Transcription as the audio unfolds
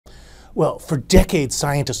Well, for decades,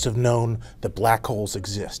 scientists have known that black holes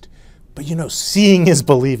exist. But you know, seeing is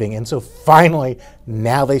believing, and so finally,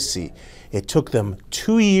 now they see. It took them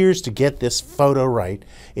 2 years to get this photo right.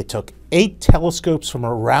 It took 8 telescopes from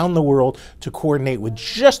around the world to coordinate with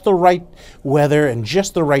just the right weather and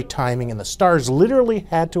just the right timing, and the stars literally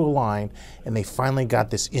had to align, and they finally got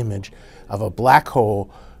this image of a black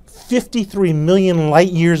hole 53 million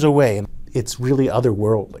light years away. It's really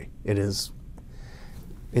otherworldly. It's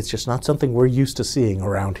just not something we're used to seeing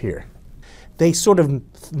around here. They sort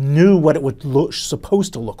of knew what it was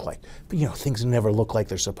supposed to look like. But you know, things never look like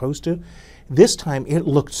they're supposed to. This time it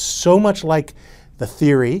looked so much like the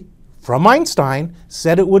theory from Einstein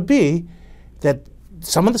said it would be that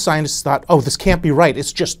some of the scientists thought, oh, this can't be right.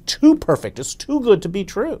 It's just too perfect. It's too good to be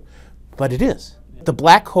true. But it is. The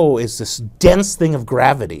black hole is this dense thing of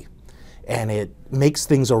gravity, and it makes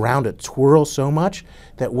things around it twirl so much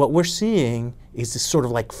that what we're seeing is this sort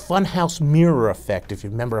of like funhouse mirror effect, if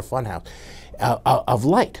you remember a funhouse, of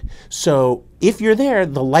light. So if you're there,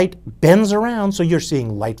 the light bends around, so you're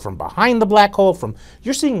seeing light from behind the black hole,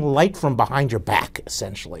 you're seeing light from behind your back,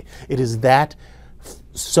 essentially. It is that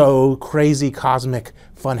so crazy cosmic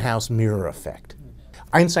funhouse mirror effect.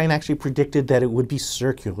 Einstein actually predicted that it would be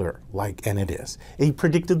circular, and it is. He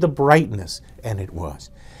predicted the brightness, and it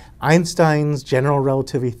was. Einstein's general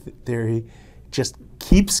relativity theory just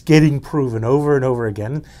keeps getting proven over and over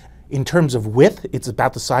again. In terms of width, it's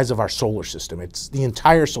about the size of our solar system. It's the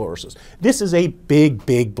entire solar system. This is a big,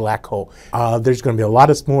 big black hole. There's going to be a lot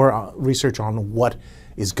of more research on what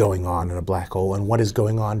is going on in a black hole and what is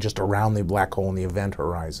going on just around the black hole in the event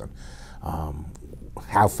horizon.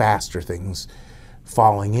 How fast are things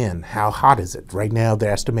falling in? How hot is it? Right now,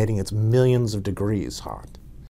 they're estimating it's millions of degrees hot.